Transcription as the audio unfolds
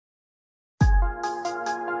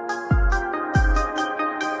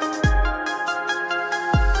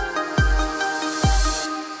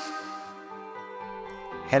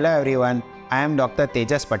Hello everyone, I am Dr.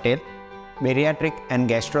 Tejash Patel, Bariatric and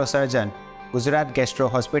Gastrosurgeon, Gujarat Gastro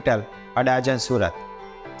Hospital, Adajan, Surat.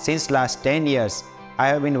 Since last 10 years, I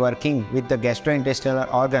have been working with the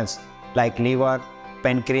gastrointestinal organs like liver,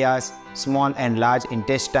 pancreas, small and large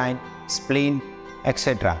intestine, spleen,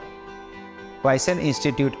 etc. VieCell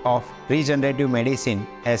Institute of Regenerative Medicine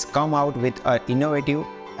has come out with an innovative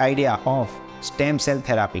idea of stem cell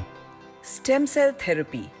therapy. Stem cell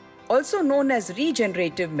therapy, also known as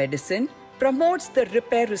regenerative medicine, promotes the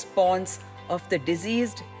repair response of the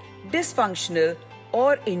diseased, dysfunctional,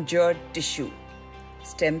 or injured tissue.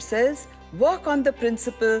 Stem cells work on the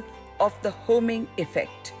principle of the homing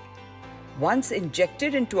effect. Once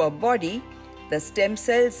injected into our body, the stem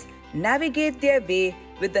cells navigate their way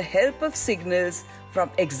with the help of signals from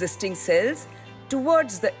existing cells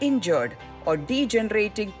towards the injured or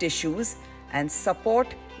degenerating tissues and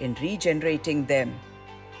support in regenerating them.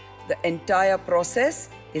 The entire process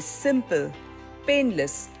is simple,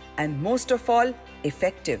 painless, and most of all,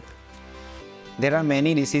 effective. There are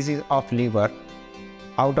many diseases of liver,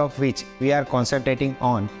 out of which we are concentrating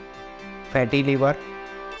on fatty liver,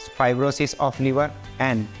 fibrosis of liver,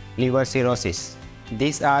 and liver cirrhosis.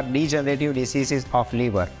 These are degenerative diseases of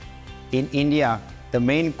liver. In India, the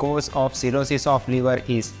main cause of cirrhosis of liver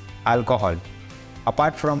is alcohol.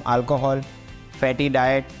 Apart from alcohol, fatty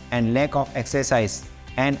diet and lack of exercise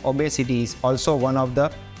and obesity is also one of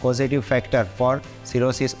the causative factors for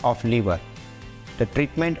cirrhosis of liver. The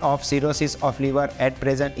treatment of cirrhosis of liver at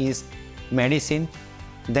present is medicine.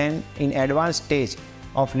 Then in advanced stage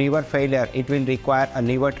of liver failure, it will require a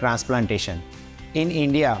liver transplantation. In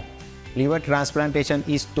India, liver transplantation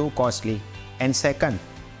is too costly, and second,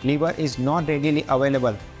 liver is not readily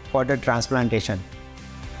available for the transplantation.